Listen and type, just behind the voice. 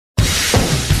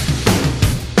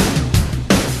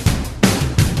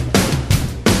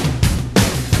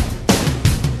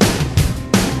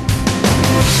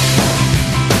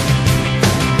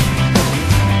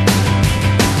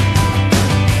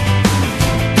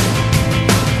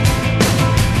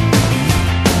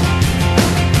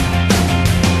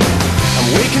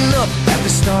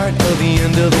the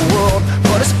end of the world,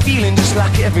 but it's feeling just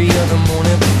like every other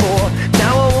morning before.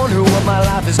 Now I wonder what my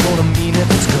life is gonna mean if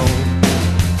it's gone.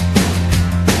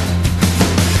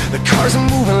 The cars are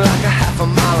moving like a half a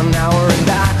mile an hour, and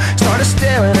I started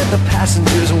staring at the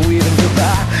passengers and waving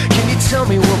goodbye. Can you tell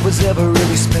me what was ever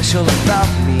really special about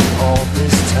me all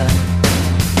this time?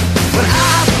 But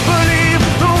I